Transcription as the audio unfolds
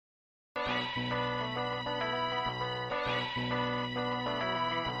The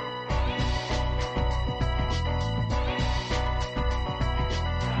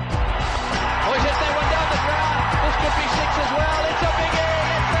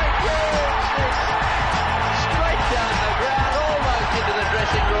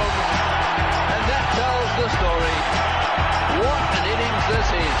story. What an innings this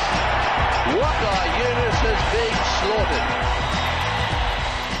is. What are Eunice's being slaughtered.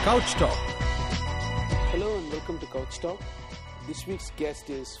 Couch Talk. Hello and welcome to Couch Talk. This week's guest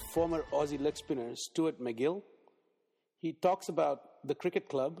is former Aussie leg spinner Stuart McGill. He talks about the Cricket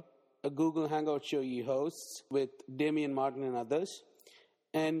Club, a Google Hangout show he hosts with Damien Martin and others,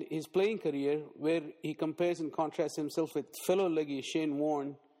 and his playing career, where he compares and contrasts himself with fellow leggy Shane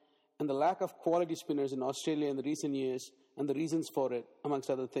Warne, and the lack of quality spinners in Australia in the recent years and the reasons for it, amongst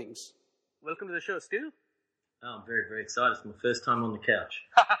other things. Welcome to the show, Stu. Oh, I'm very, very excited. It's my first time on the couch.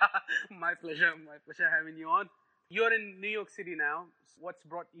 My pleasure having you on. You're in New York City now. What's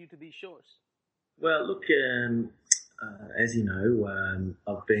brought you to these shores? Well, look, as you know,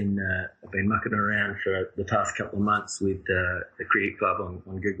 I've been mucking around for the past couple of months with the Cricket Club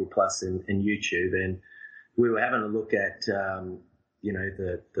on Google Plus and YouTube, and we were having a look at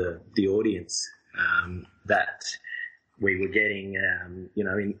the audience that we were getting,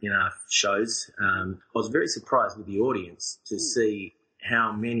 in our shows. I was very surprised with the audience to see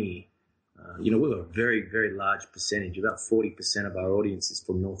how many, we have a very, very large percentage, about 40% of our audience is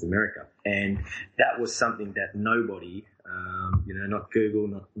from North America. And that was something that nobody, not Google,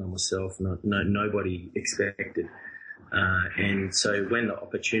 not myself, nobody expected. And so when the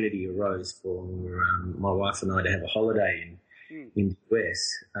opportunity arose for my wife and I to have a holiday in the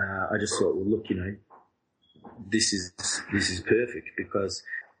US, I just thought, well, look, this is perfect, because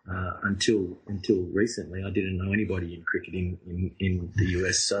until recently I didn't know anybody in cricket in the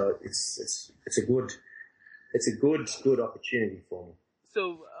US, so it's a good opportunity for me.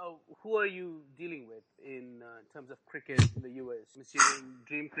 So who are you dealing with in terms of cricket in the US? I'm assuming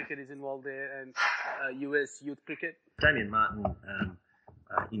Dream Cricket is involved there, and US Youth Cricket. Damien Martin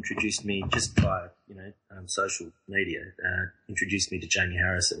introduced me just by social media. Introduced me to Jamie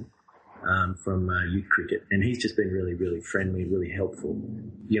Harrison from youth cricket, and he's just been really, really friendly, really helpful.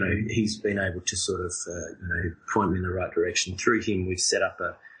 He's been able to sort of point me in the right direction. Through him, we've set up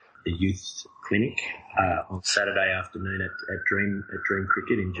a youth clinic on Saturday afternoon at Dream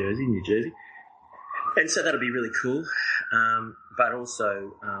Cricket in New Jersey, and so that'll be really cool. But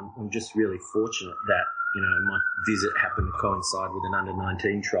also, I'm just really fortunate that my visit happened to coincide with an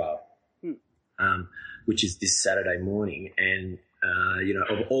under-19 trial, which is this Saturday morning. And,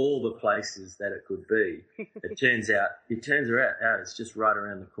 of all the places that it could be, it turns out it's just right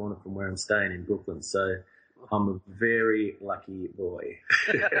around the corner from where I'm staying in Brooklyn. So I'm a very lucky boy.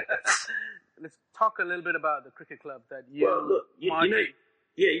 Let's talk a little bit about the cricket club that you... Well, look,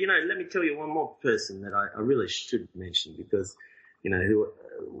 let me tell you one more person that I really should mention, because, the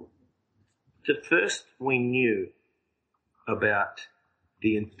first we knew about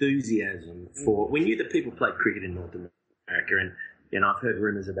the enthusiasm for... We knew that people played cricket in North America, and I've heard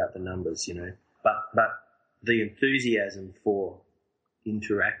rumours about the numbers, but the enthusiasm for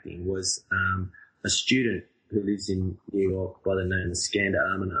interacting was a student who lives in New York by the name of Skander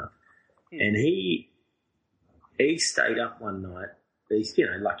Amarnath. And he stayed up one night. He's,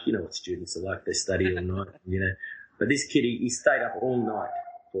 what students are like, they study all night, But this kid, he stayed up all night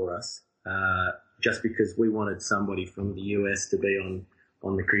for us, just because we wanted somebody from the US to be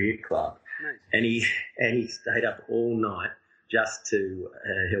on the cricket club. Nice. And he stayed up all night just to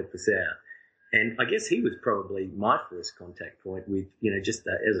help us out. And I guess he was probably my first contact point with, just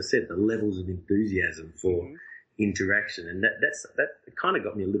as I said, the levels of enthusiasm for interaction. And that kind of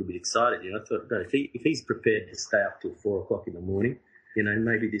got me a little bit excited. I thought, if he's prepared to stay up till 4:00 in the morning,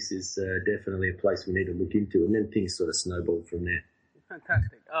 maybe this is definitely a place we need to look into. And then things sort of snowballed from there.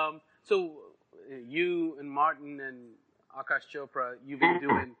 Fantastic. So you and Martin and Akash Chopra, you've been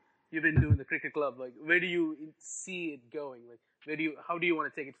doing the cricket club. Like, where do you see it going? Like, how do you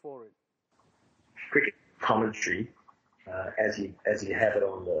want to take it forward? Cricket commentary, as you have it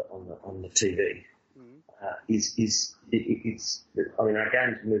on the TV, our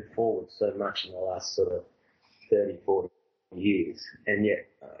game's moved forward so much in the last sort of 30, 40 years, and yet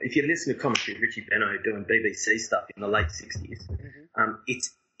if you listen to commentary, Richie Benaud doing BBC stuff in the late 60s,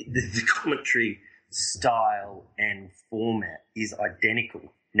 it's the commentary style and format is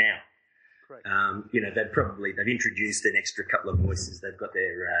identical now. Right. They've introduced an extra couple of voices. They've got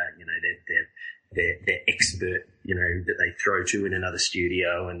their expert, that they throw to in another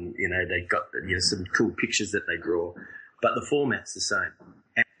studio, and they've got some cool pictures that they draw, but the format's the same.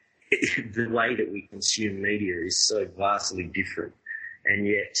 the way that we consume media is so vastly different, and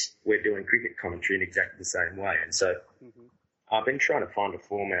yet we're doing cricket commentary in exactly the same way. And so I've been trying to find a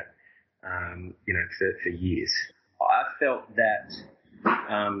format, for years. I felt that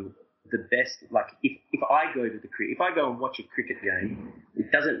the best, like if I go to the cricket, if I go and watch a cricket game, it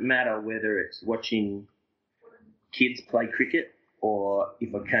doesn't matter whether it's watching kids play cricket, or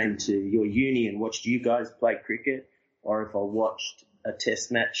if I came to your uni and watched you guys play cricket, or if I watched a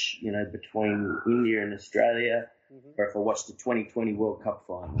test match, between India and Australia, or if I watched the 2020 World Cup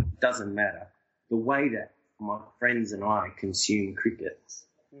final. It doesn't matter. The way that my friends and I consume cricket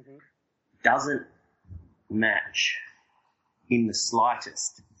doesn't match in the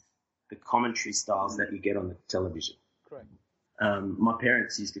slightest the commentary styles that you get on the television. Correct. My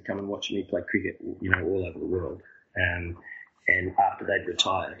parents used to come and watch me play cricket, all over the world, and after they'd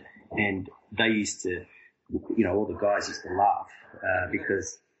retired, and they used to, all the guys used to laugh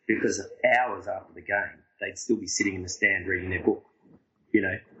because hours after the game they'd still be sitting in the stand reading their book,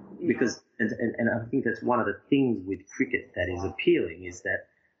 because and I think that's one of the things with cricket that is appealing, is that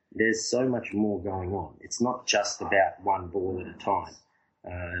there's so much more going on. It's not just about one ball at a time.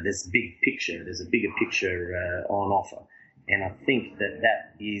 There's a big picture. There's a bigger picture on offer. And I think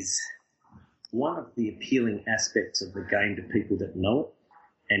that is one of the appealing aspects of the game to people that know it,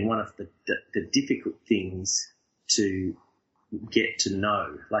 and one of the difficult things to get to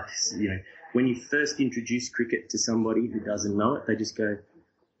know. Like, when you first introduce cricket to somebody who doesn't know it, they just go,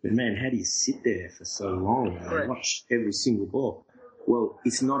 but man, how do you sit there for so long and watch every single ball? Well,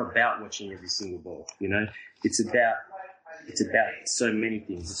 it's not about watching every single ball, It's about so many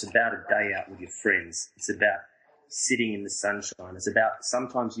things. It's about a day out with your friends. It's about sitting in the sunshine. It's about,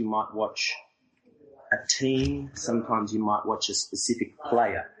 sometimes you might watch a team. Sometimes you might watch a specific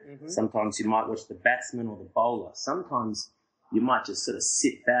player. Sometimes you might watch the batsman or the bowler. Sometimes you might just sort of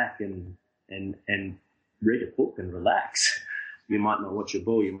sit back and read a book and relax. You might not watch a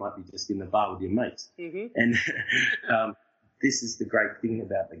ball. You might be just in the bar with your mates. And this is the great thing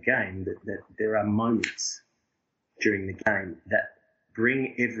about the game, that there are moments during the game that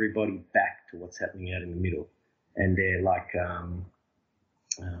bring everybody back to what's happening out in the middle. And they're like,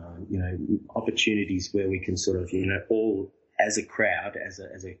 opportunities where we can sort of, all as a crowd, as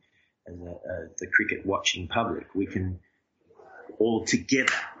the cricket watching public, we can all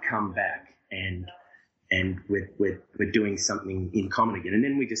together come back and we're doing something in common again. And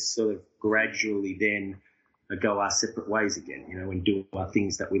then we just sort of gradually then go our separate ways again, and do our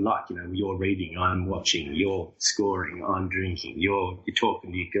things that we like. You're reading, I'm watching, you're scoring, I'm drinking, you're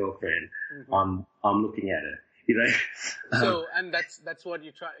talking to your girlfriend, I'm looking at her, So, and that's what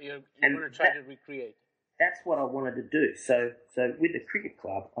you're going to try to recreate. That's what I wanted to do. So with the cricket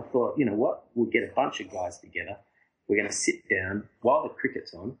club, I thought, we'll get a bunch of guys together. We're going to sit down while the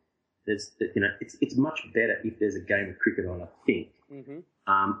cricket's on. It's much better if there's a game of cricket on, I think.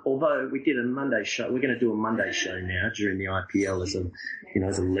 Although we did a Monday show, we're going to do a Monday show now during the IPL as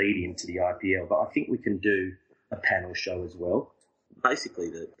a lead into the IPL. But I think we can do a panel show as well. Basically,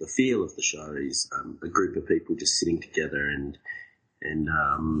 the feel of the show is a group of people just sitting together and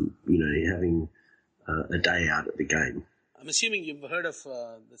having a day out at the game. I'm assuming you've heard of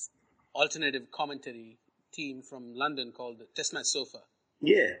this alternative commentary team from London called the Test Match Sofa.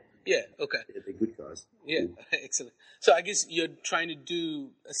 Yeah. Yeah, okay. Yeah, they're good guys. Yeah, excellent. So I guess you're trying to do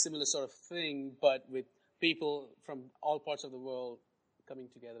a similar sort of thing, but with people from all parts of the world coming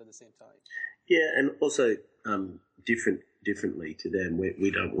together at the same time. Yeah, and also differently to them, we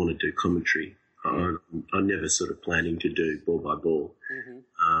don't want to do commentary. I'm never sort of planning to do ball by ball.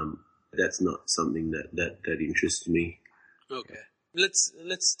 That's not something that interests me. Okay.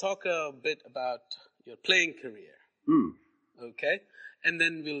 Let's talk a bit about your playing career. Okay. And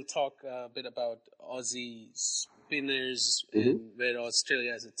then we'll talk a bit about Aussie spinners and where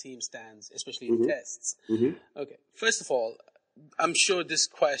Australia as a team stands, especially in tests. Okay. First of all, I'm sure this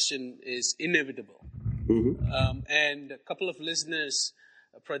question is inevitable. And a couple of listeners,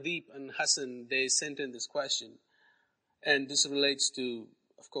 Pradeep and Hassan, they sent in this question. And this relates to,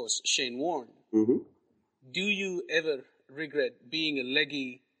 of course, Shane Warne. Do you ever regret being a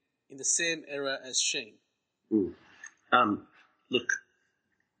leggy in the same era as Shane? Look,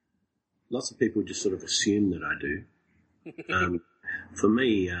 lots of people just sort of assume that I do. For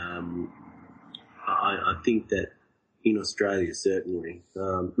me, I think that in Australia, certainly,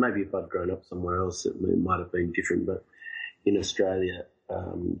 maybe if I'd grown up somewhere else, it might have been different, but in Australia,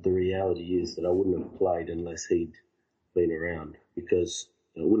 the reality is that I wouldn't have played unless he'd been around, because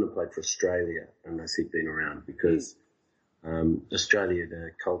I wouldn't have played for Australia unless he'd been around, because Australia,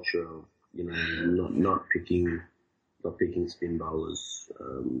 the culture of, not picking spin bowlers,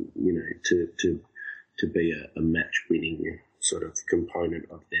 to be a match winning sort of component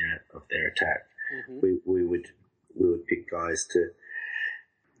of their attack. Mm-hmm. We would pick guys to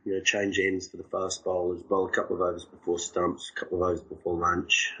change ends for the fast bowlers, bowl a couple of overs before stumps, a couple of overs before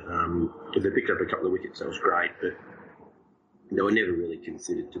lunch. If they picked up a couple of wickets, that was great, but they were never really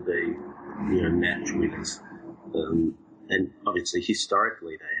considered to be match winners. And obviously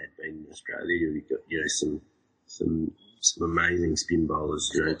historically they had been in Australia. You've got some amazing spin bowlers,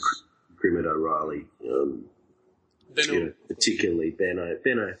 Grimmett, O'Reilly, particularly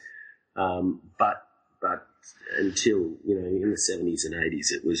Benno. But until in the 70s and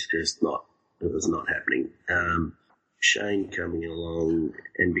 80s, it was not happening. Shane coming along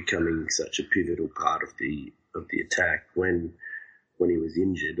and becoming such a pivotal part of the attack when he was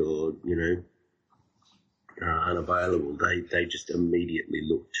injured or unavailable, they just immediately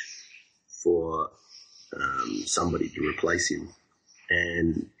looked for somebody to replace him,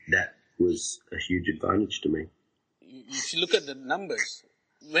 and that was a huge advantage to me. If you look at the numbers,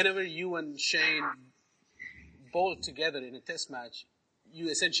 whenever you and Shane bowled together in a test match, you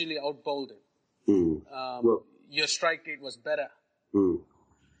essentially out-bowled him. Your strike rate was better.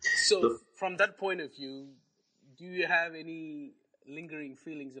 So from that point of view, do you have any lingering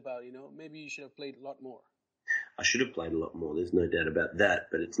feelings about, maybe you should have played a lot more? I should have played a lot more. There's no doubt about that,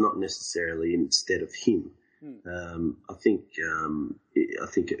 but it's not necessarily instead of him. I think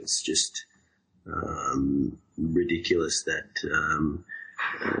it's just ridiculous that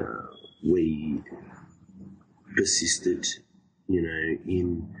we persisted,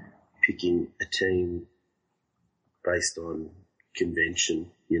 in picking a team based on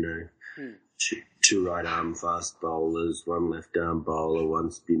convention. Two right arm fast bowlers, one left arm bowler, one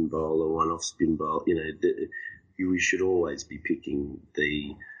spin bowler, one off spin bowler. You should always be picking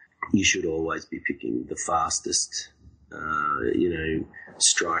the fastest,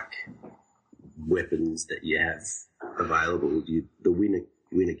 strike weapons that you have available. You win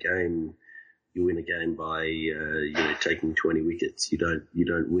a game by taking 20 wickets. You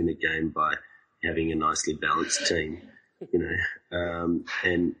don't win a game by having a nicely balanced team.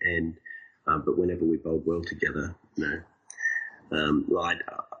 But whenever we bowled well together,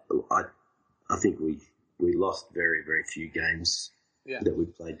 I think we lost very, very few games that we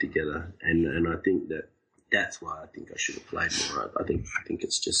played together, and I think that's why I think I should have played more. I think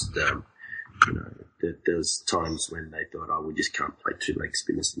it's just there's times when they thought, we just can't play two leg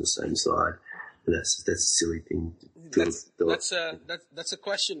spinners on the same side. That's a silly thing. That's a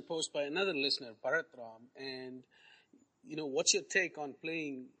question posed by another listener, Bharat Ram, and what's your take on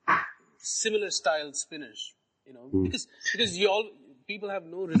playing similar style spinners? Because people have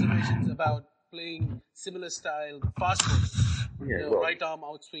no reservations about playing similar style fast bowlers. Right arm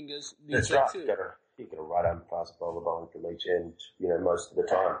outswingers. That's right. You've got a right arm fast bowler bowling from each end, most of the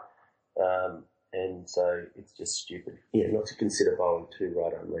time. And so it's just stupid. Not to consider bowling two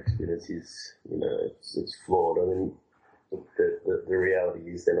right arm leg spinners is, it's flawed. I mean, the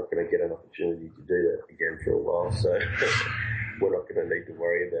reality is they're not going to get an opportunity to do that again for a while, so we're not going to need to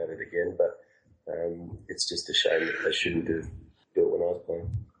worry about it again. But it's just a shame that they shouldn't do it when I was playing.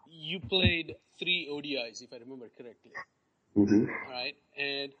 You played 3 ODIs, if I remember correctly. Mm-hmm. All right.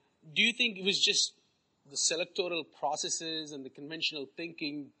 And do you think it was just the selectoral processes and the conventional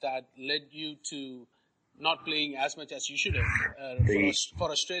thinking that led you to not playing as much as you should have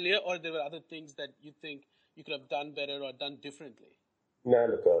for Australia, or there were other things that you think you could have done better or done differently? No,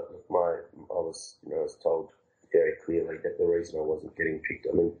 I was told very clearly that the reason I wasn't getting picked,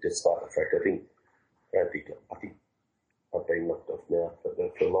 despite the fact I think I've been knocked off now, but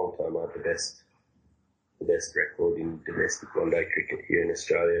for a long time I had the best record in domestic one-day cricket here in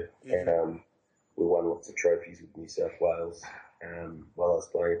Australia. Mm-hmm. We won lots of trophies with New South Wales. While I was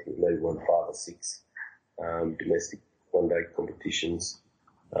playing, I think we maybe won 5 or 6 domestic one-day competitions.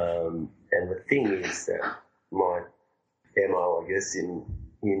 And the thing is that my MO, I guess, in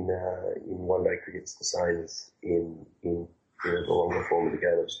one-day cricket's the same as in the longer form of the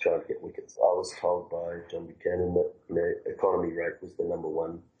game. I was trying to get wickets. I was told by John Buchanan that economy rate was the number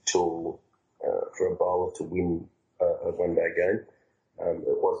one tool for a bowler to win a one-day game.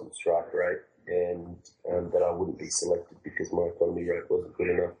 It wasn't strike rate, and that I wouldn't be selected because my economy rate wasn't good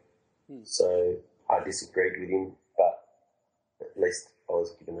enough. So I disagreed with him, but at least I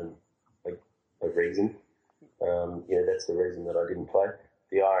was given a reason. That's the reason that I didn't play.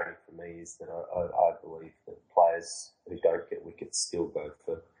 The irony for me is that I believe that players who don't get wickets still go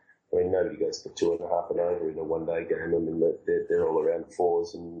for. Nobody goes for 2.5 and over in a one-day game. They're all around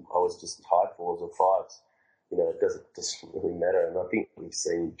 4s, and I was just high 4s or 5s. It doesn't really matter. And I think we've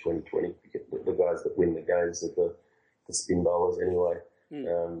seen in 2020 the guys that win the games are the spin bowlers anyway.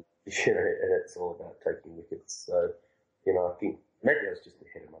 you know, and it's all about taking wickets. So, you know, I think maybe I was just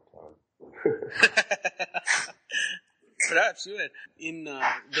ahead of my time. Perhaps you were. In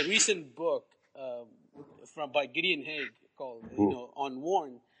the recent book by Gideon Haigh called On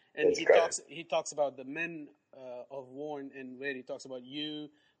Warren, and he talks about the men of Warren, and where he talks about you,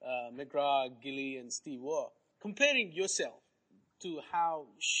 McGrath, Gilly, and Steve Waugh, comparing yourself to how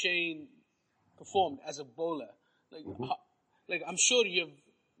Shane performed as a bowler. Like I'm sure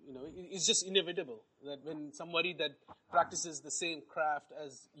it's just inevitable that when somebody that practices the same craft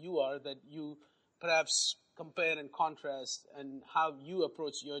as you are, that you perhaps compare and contrast and how you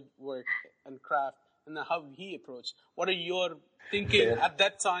approach your work and craft and how he approached. What are your thinking at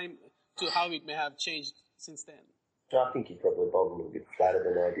that time to how it may have changed since then? I think he probably bowled a little bit flatter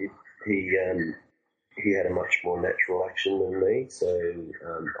than I did. He had a much more natural action than me, so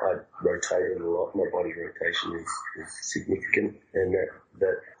I rotated a lot. My body rotation is significant, and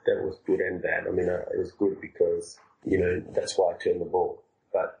that was good and bad. I mean, it was good because, you know, that's why I turned the ball.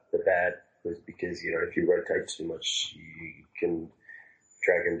 But the bad was because, you know, if you rotate too much, you can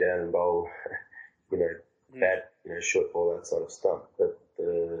drag him down and bowl, you know, bad, you know, short ball outside of stump. But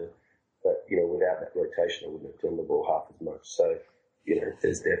you know, without that rotation, I wouldn't have turned the ball half as much. So, you know,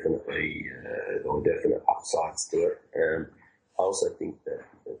 there's definitely definite upsides to it. I also think that,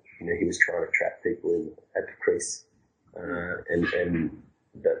 you know, he was trying to trap people in at the crease, and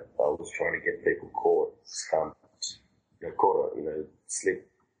that I was trying to get people caught, stumped, slip,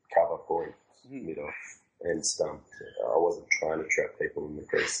 cover point, mid off, and stumped. I wasn't trying to trap people in the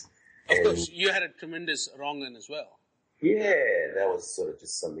crease. Of course, you had a tremendous wrong end as well. Yeah, that was sort of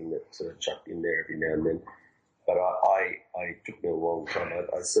just something that sort of chucked in there every now and then. But I took me a long time.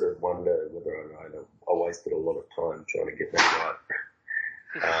 I sort of wonder whether I wasted a lot of time trying to get that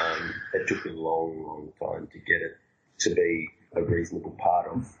right. It took me a long time to get it to be a reasonable part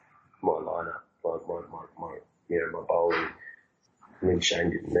of my lineup, my bowling. I mean, Shane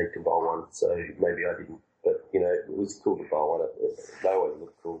didn't need to bowl one, so maybe I didn't. But, you know, it was cool to bowl one. They always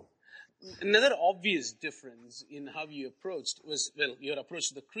looked cool. Another obvious difference in how you approached was, your approach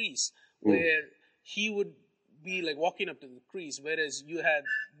to the crease, where he would be like walking up to the crease, whereas you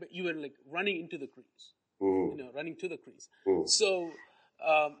were like running into the crease, running to the crease. So,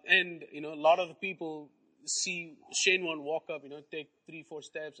 and, you know, a lot of the people see Shane Warne walk up, you know, take 3-4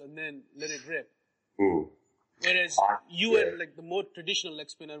 steps and then let it rip. Whereas you were like the more traditional leg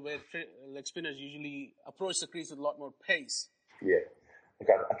spinner, where leg spinners usually approach the crease with a lot more pace. Yeah.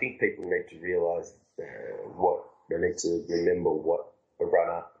 I think people need to realise they need to remember what the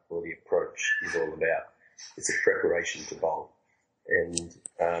run-up or the approach is all about. It's a preparation to bowl.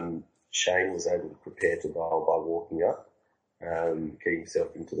 And Shane was able to prepare to bowl by walking up, get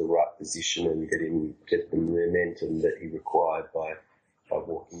himself into the right position and get the momentum that he required by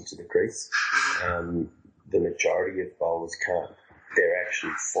walking to the crease. The majority of bowlers can't. Their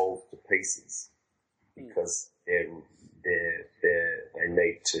action falls to pieces because they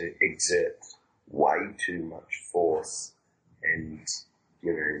need to exert way too much force and,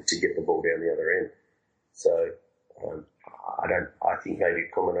 you know, to get the ball down the other end. So I think maybe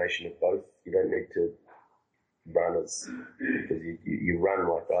a combination of both. You don't need to run because you run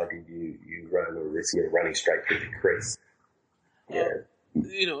like I did. You run a risk of running straight to the crease. Yeah.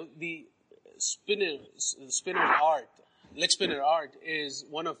 You know, the leg spinner art is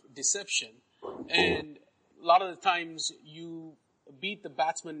one of deception, and a lot of the times you beat the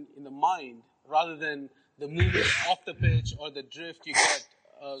batsman in the mind rather than the movement off the pitch or the drift you get,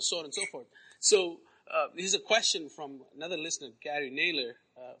 so on and so forth. So here's a question from another listener, Gary Naylor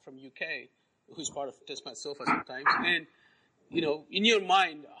from UK, who's part of Test Match Sofa sometimes. And, you know, in your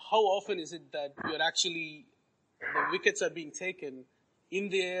mind, how often is it that you're actually, the wickets are being taken in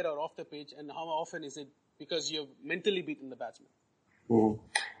the air or off the pitch, and how often is it because you've mentally beaten the batsman?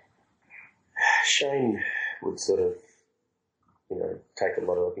 Shane would sort of, you know,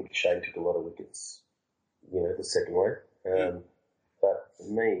 I think Shane took a lot of wickets, you know, the second way. But for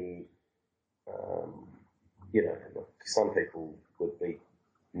me, you know, look, some people would be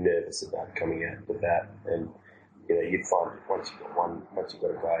nervous about coming out the bat, and, you know, you'd find that once you've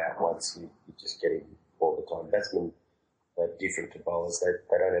got a guy out once, you just get him all the time. Batsmen are different to bowlers.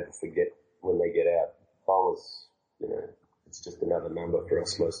 They don't ever forget when they get out. Bowlers, you know, it's just another number for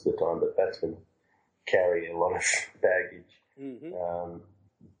us most of the time, but batsmen carry a lot of baggage.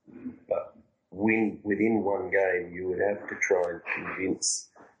 But within one game, you would have to try and convince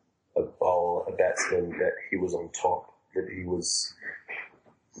a batsman that he was on top, that he was.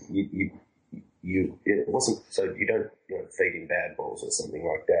 It wasn't so you don't, you know, feed him bad balls or something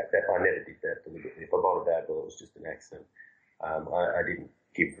like that. I never did that deliberately. If I bowled a bad ball, it was just an accident. I didn't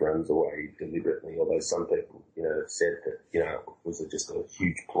give runs away deliberately, although some people, have said that, it was just a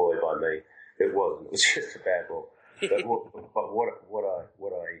huge ploy by me. It wasn't. It was just a bad ball. But what I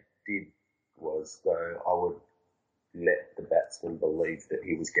did was, though, I would let the batsman believe that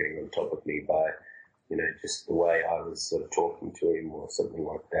he was getting on top of me by, just the way I was sort of talking to him or something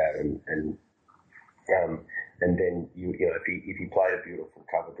like that, and then if he played a beautiful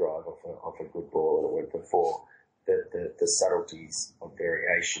cover drive off a good ball and it went for four, the subtleties of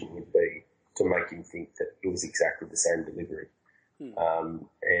variation would be to make him think that it was exactly the same delivery.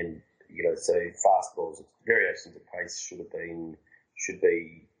 And so fast balls, variations of pace should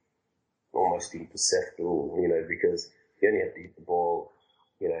be almost imperceptible, because you only have to hit the ball,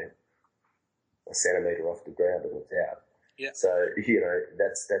 a centimetre off the ground and it's out. Yeah. So,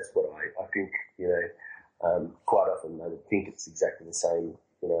 that's what I think, quite often they would think it's exactly the same,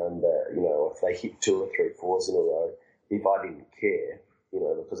 and, if they hit 2 or 3 fours in a row, if I didn't care,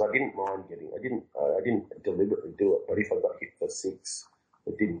 because I didn't mind I didn't deliberately do it, but if I got hit for 6,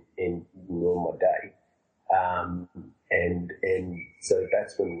 it didn't end on my day. And so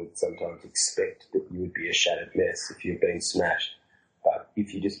batsmen would sometimes expect that you would be a shattered mess if you've been smashed. But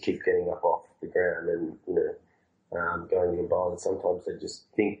if you just keep getting up off the ground and, going in bowling, sometimes they just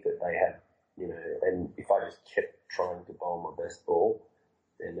think that they have, and if I just kept trying to bowl my best ball,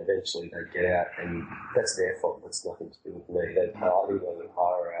 then eventually they'd get out, and that's their fault. That's nothing to do with me. They'd only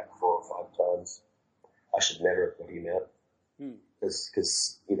hire out 4 or 5 times. I should never have got him out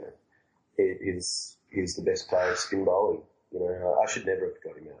because, he's the best player at spin bowling. I should never have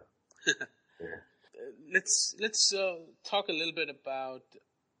got him out. Yeah. Let's talk a little bit about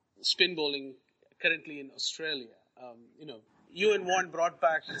spin bowling currently in Australia. You and Warren brought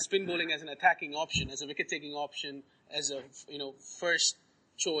back spin bowling as an attacking option, as a wicket-taking option, as a first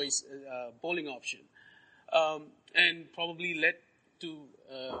choice bowling option, and probably led to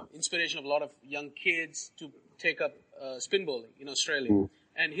inspiration of a lot of young kids to take up spin bowling in Australia.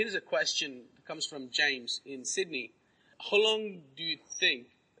 And here's a question that comes from James in Sydney. How long do you think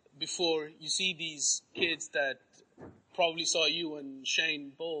before you see these kids that probably saw you and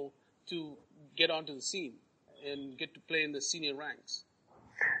Shane bowl to get onto the scene and get to play in the senior ranks?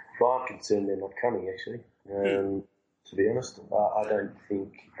 Well, I'm concerned they're not coming, actually. To be honest, I don't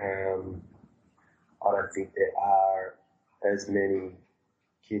think there are as many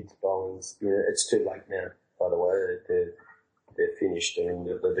kids bowling. It's too late now. By the way, they're finished and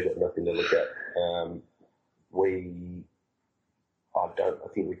they've got nothing to look at. I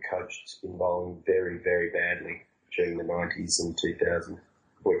think we coached spin bowling very, very badly during the 90s and 2000s.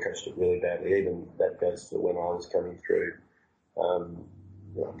 We coached it really badly. Even that goes to when I was coming through.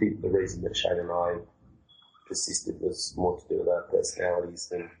 I think the reason that Shane and I persisted was more to do with our personalities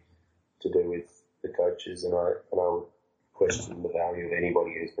than to do with the coaches. And I would question the value of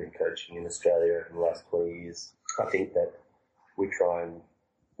anybody who's been coaching in Australia over the last 20 years. I think that we try and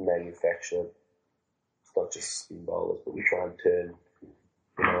manufacture, it's not just spin bowlers, but we try and turn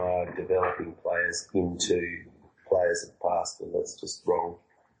our developing players into players of the past, and that's just wrong.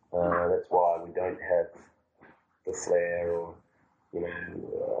 That's why we don't have the flair or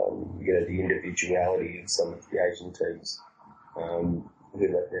the individuality of some of the Asian teams who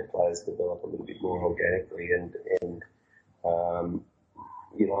let their players develop a little bit more organically. And I'm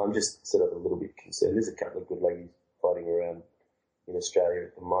just sort of a little bit concerned. There's a couple of good leggies fighting around in Australia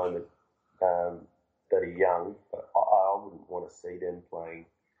at the moment that are young, but I wouldn't want to see them playing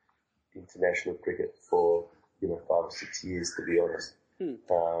international cricket for 5 or 6 years, to be honest.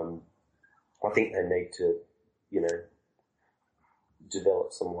 I think they need to,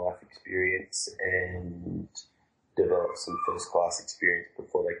 develop some life experience and develop some first-class experience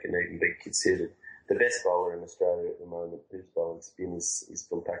before they can even be considered. The best bowler in Australia at the moment who's bowling spin is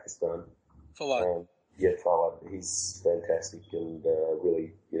from Pakistan. Fawad. Fawad. He's fantastic and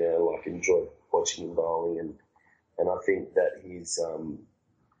really, enjoy watching him bowling. And I think that he's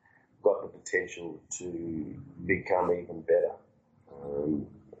got the potential to become even better.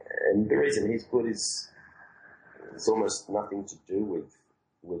 And the reason he's good is it's almost nothing to do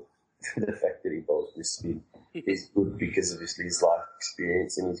with the fact that he bowls with spin. He's good because of his life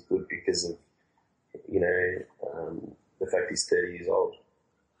experience, and he's good because of the fact he's 30 years old.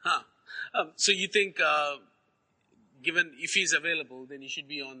 So you think, given if he's available, then he should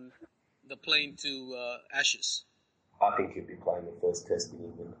be on the plane to Ashes? I think he'll be playing the first test in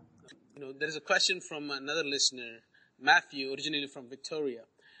England. There is a question from another listener, Matthew, originally from Victoria.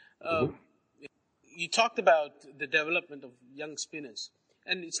 You talked about the development of young spinners,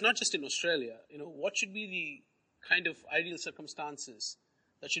 and it's not just in Australia. What should be the kind of ideal circumstances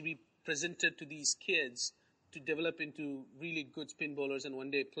that should be presented to these kids to develop into really good spin bowlers and one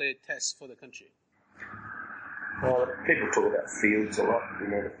day play tests for the country? People talk about fields a lot,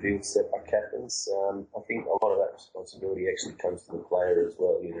 the fields set by captains. I think a lot of that responsibility actually comes to the player as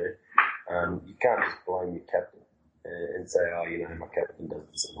well, You can't just blame your captain and say, my captain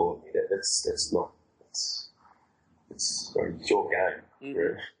doesn't support me. That's not, it's your game.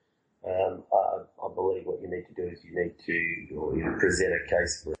 Mm-hmm. I believe what you need to do is you need to present a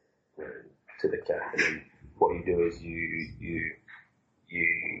case to the captain, and what you do is you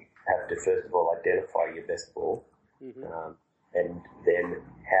have to first of all identify your best ball, mm-hmm. And then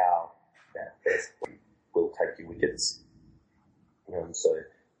how that best ball will take your wickets.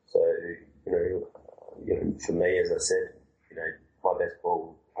 For me, as I said, my best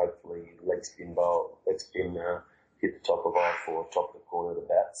ball hopefully leg spin, hit the top of I4, top of the corner of the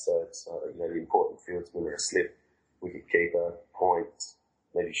bat. So it's the important fieldsmen are a slip, wicket keeper, point,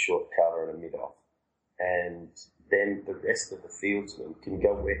 maybe short cover and a mid off, and then the rest of the fieldsmen can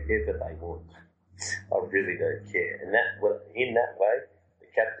go wherever they want. I really don't care, and in that way, the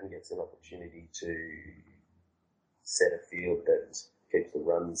captain gets an opportunity to set a field that keeps the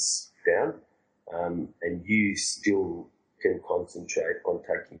runs down, and you still can concentrate on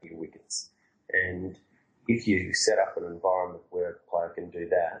taking your wickets. And if you set up an environment where a player can do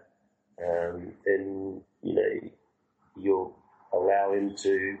that, then you'll allow him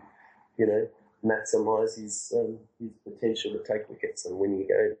to maximise his potential to take wickets and win your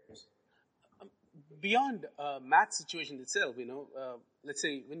games. Beyond Matt's situation itself, let's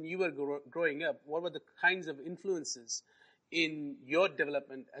say when you were growing up, what were the kinds of influences in your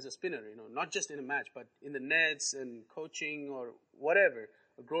development as a spinner? Not just in a match, but in the nets and coaching or whatever,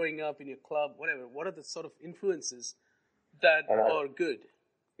 or growing up in your club, whatever. What are the sort of influences that are good?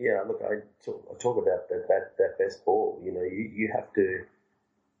 Yeah, look, I talk about that best ball. You have to.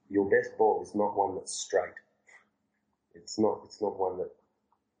 Your best ball is not one that's straight. It's not one that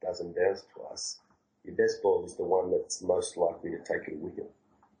doesn't bounce twice. Your best ball is the one that's most likely to take a wicket,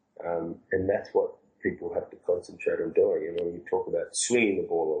 and that's what people have to concentrate on doing. When you talk about swinging the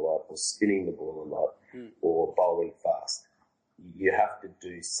ball a lot, or spinning the ball a lot, or bowling fast, you have to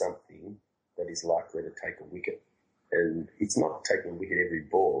do something that is likely to take a wicket. And it's not taking a wicket every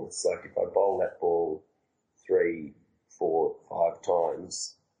ball. It's like if I bowl that ball 3, 4, 5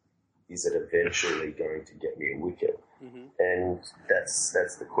 times, is it eventually going to get me a wicket? Mm-hmm. And that's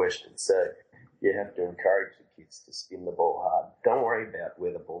the question. So you have to encourage the kids to spin the ball hard. Don't worry about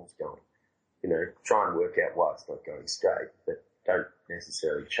where the ball's going. Try and work out why it's not going straight, but don't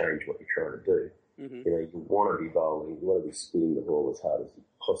necessarily change what you're trying to do. Mm-hmm. You want to be bowling, you want to be spinning the ball as hard as you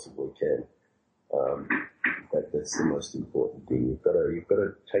possibly can. That's the most important thing. You've got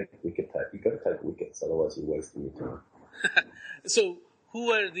to take You've got to take wickets, otherwise you're wasting your time. So,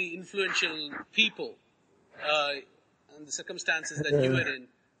 who are the influential people and the circumstances that you were in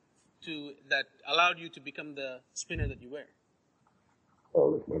that allowed you to become the spinner that you were? Oh,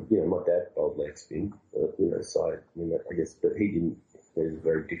 look, my dad bowled leg spin, I guess, but he didn't. He was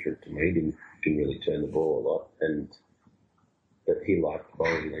very different to me. He didn't really turn the ball a lot, but he liked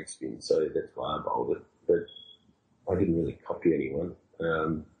bowling leg spin, so that's why I bowled it. But I didn't really copy anyone.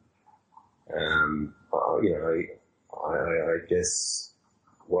 I guess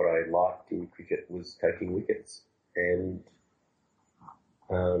what I liked in cricket was taking wickets, and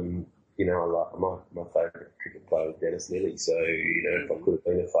I like my favourite cricket player was Dennis Lilly. So if I could have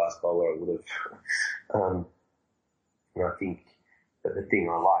been a fast bowler, I would have. And I think that the thing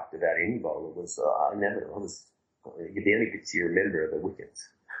I liked about any bowler was the only bits you remember are the wickets.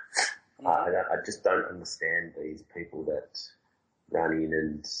 I just don't understand these people that run in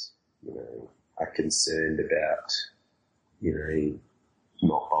and are concerned about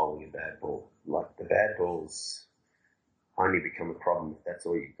not bowling a bad ball. Like, the bad balls only become a problem if that's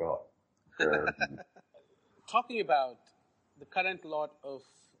all you got. Talking about the current lot of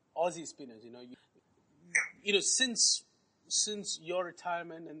Aussie spinners, since your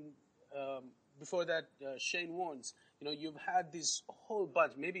retirement and before that Shane Warne's, you've had this whole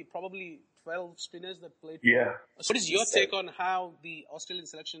bunch, probably 12 spinners that played. Yeah. So what is your take on how the Australian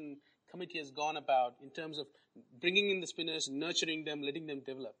selection committee has gone about in terms of bringing in the spinners, nurturing them, letting them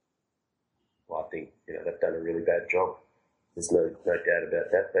develop? Well, I think they've done a really bad job. There's no doubt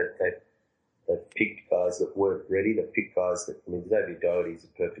about that. They've picked guys that weren't ready. They've picked guys that, Xavier Doherty's a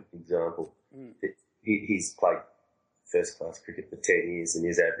perfect example. Mm. He's played first-class cricket for 10 years and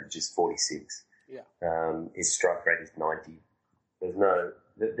his average is 46. Yeah. His strike rate is 90. There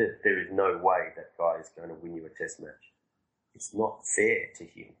is no way that guy is going to win you a test match. It's not fair to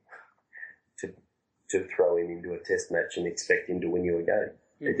him to throw him into a test match and expect him to win you a game.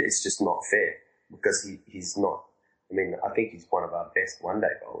 Mm. It's just not fair. because he's not. I mean, I think he's one of our best one-day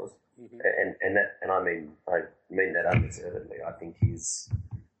bowlers, and I mean that unreservedly. I think he's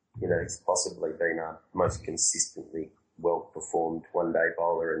possibly been our most consistently well-performed one-day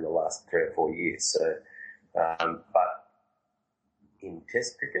bowler in the last 3 or 4 years. So, but in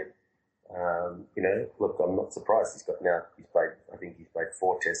Test cricket, look, I'm not surprised. He's played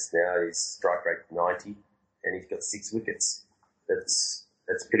 4 Tests now. His strike rate 90, and he's got 6 wickets. That's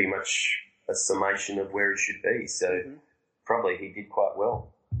pretty much a summation of where he should be. So probably he did quite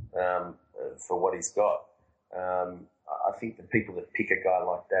well for what he's got. I think the people that pick a guy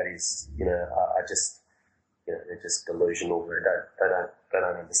like that is, are just, they're just delusional. They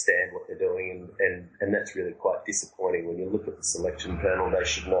don't understand what they're doing, and that's really quite disappointing. When you look at the selection panel, they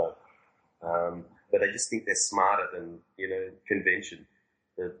should know. But they just think they're smarter than, convention.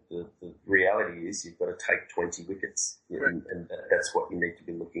 The reality is you've got to take 20 wickets, right. and that's what you need to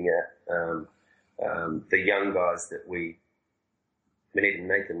be looking at. The young guys that we need,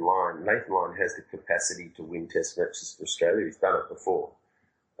 Nathan Lyon has the capacity to win Test matches for Australia. He's done it before.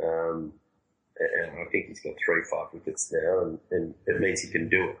 And I think he's got 3-5 wickets now, and it means he can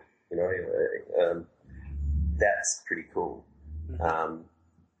do it. That's pretty cool.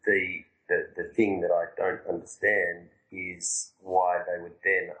 The thing that I don't understand is why they would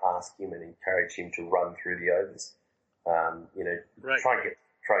then ask him and encourage him to run through the overs. Right.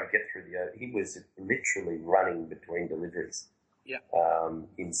 Try and get through the overs. He was literally running between deliveries. Yeah.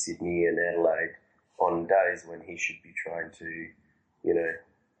 In Sydney and Adelaide on days when he should be trying to,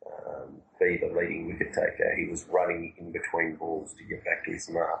 be the leading wicket taker. He was running in between balls to get back to his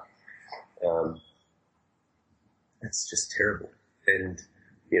mark. That's just terrible. And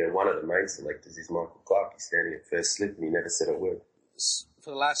one of the main selectors is Michael Clarke. He's standing at first slip and he never said a word.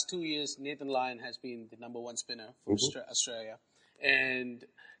 For the last 2 years, Nathan Lyon has been the number 1 spinner for Australia. And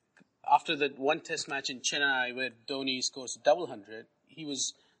after that one Test match in Chennai where Dhoni scores a double 100, he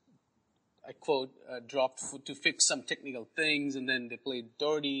was, I quote, dropped to fix some technical things, and then they played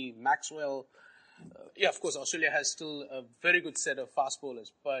Doherty, Maxwell. Of course, Australia has still a very good set of fast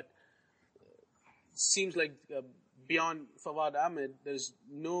bowlers, but seems like beyond Fawad Ahmed, there's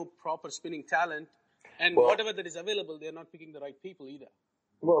no proper spinning talent, and whatever that is available, they're not picking the right people either.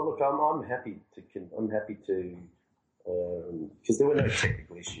 Well, look, I'm happy to because there were no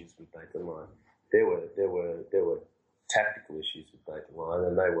technical issues with Nathan Lyon. There were tactical issues with Nathan Lyon,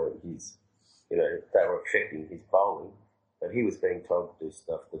 and they weren't his. They were affecting his bowling, but he was being told to do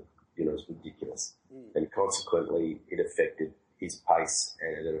stuff that was ridiculous, and consequently it affected his pace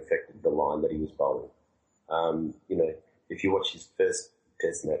and it affected the line that he was bowling. If you watch his first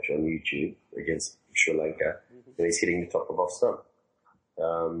Test match on YouTube against Sri Lanka, and he's hitting the top of off stump,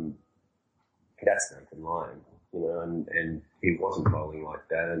 that's Nathan Lyon, and he wasn't bowling like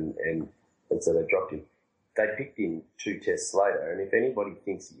that, and so they dropped him. They picked him 2 tests later, and if anybody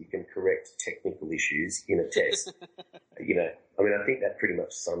thinks that you can correct technical issues in a test, I think that pretty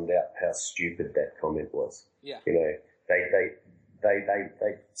much summed up how stupid that comment was. Yeah. They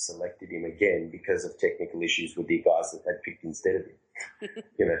selected him again because of technical issues with the guys that they'd picked instead of him.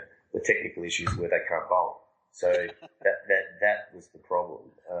 The technical issues where they can't bowl. So that was the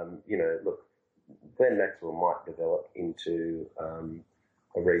problem. Look, Glenn Maxwell might develop into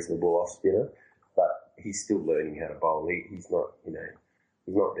a reasonable off spinner, but he's still learning how to bowl. He's not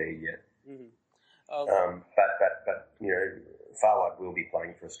there yet. Mm-hmm. But Fawad will be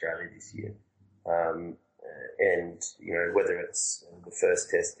playing for Australia this year. And whether it's the first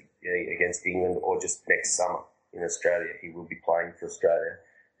Test against England or just next summer in Australia, he will be playing for Australia.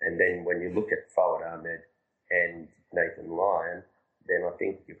 And then when you look at Fawad Ahmed and Nathan Lyon, then I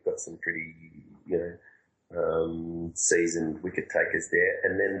think you've got some pretty seasoned wicket takers there,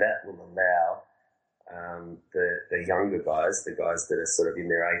 and then that will allow the younger guys, the guys that are sort of in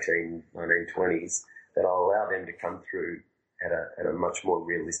their 18, 19, 20s, that'll allow them to come through at a much more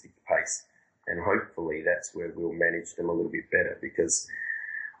realistic pace. And hopefully that's where we'll manage them a little bit better, because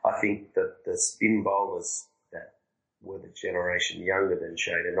I think that the spin bowlers that were the generation younger than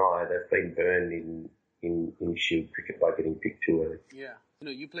Shane and I, they've been burned in Shield cricket by getting picked too early. Yeah.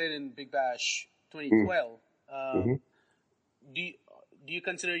 You played in Big Bash 2012. Do you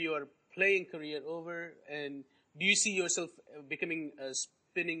consider your playing career over, and do you see yourself becoming a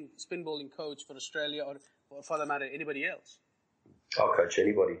spin bowling coach for Australia, or for that matter, anybody else? I'll coach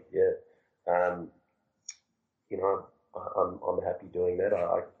anybody, yeah. I'm happy doing that.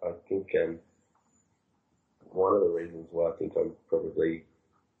 I think one of the reasons why I think I'm probably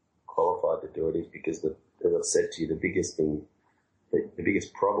qualified to do it is because, as I've said to you, the biggest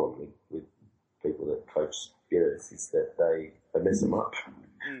problem with people that coach spinners is that they mess them up.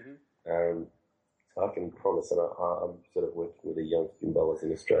 Mm-hmm. I can promise, and I'm sort of working with the young spin bowlers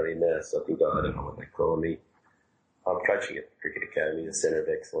in Australia now, so I think I don't know what they call me. I'm coaching at the Cricket Academy, the Centre of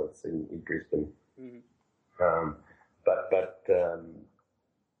Excellence in Brisbane. Mm-hmm. But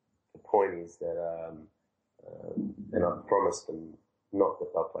the point is that, and I've promised them, not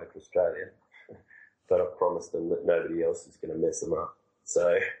that I'll play for Australia, but I've promised them that nobody else is going to mess them up.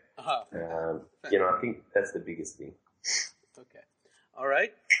 So, I think that's the biggest thing. Okay. All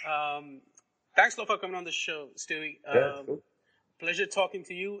right. Thanks a lot for coming on the show, Stewie. Cool. Pleasure talking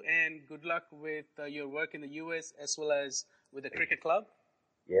to you, and good luck with your work in the US as well as with the cricket club.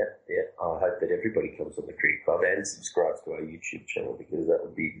 Yeah. I hope that everybody comes on the cricket club and subscribes to our YouTube channel, because that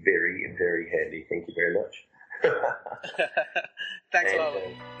would be very, very handy. Thank you very much. Thanks a lot.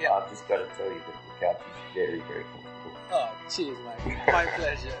 Yeah. I've just got to tell you that the couch is very, very comfortable. Oh, cheers, mate. My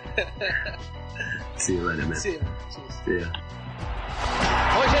pleasure. See you later, man. See you. Cheers. See ya.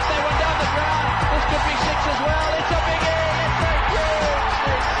 Oh, he's hit that one down the ground. This could be six as well. It's a big hit. It's a huge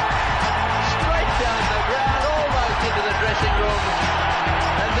six. Straight down the ground, almost into the dressing room.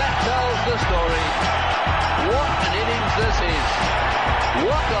 And that tells the story. What an innings this is.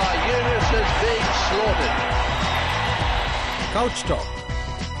 What are Yunus has been slaughtered. Couch Talk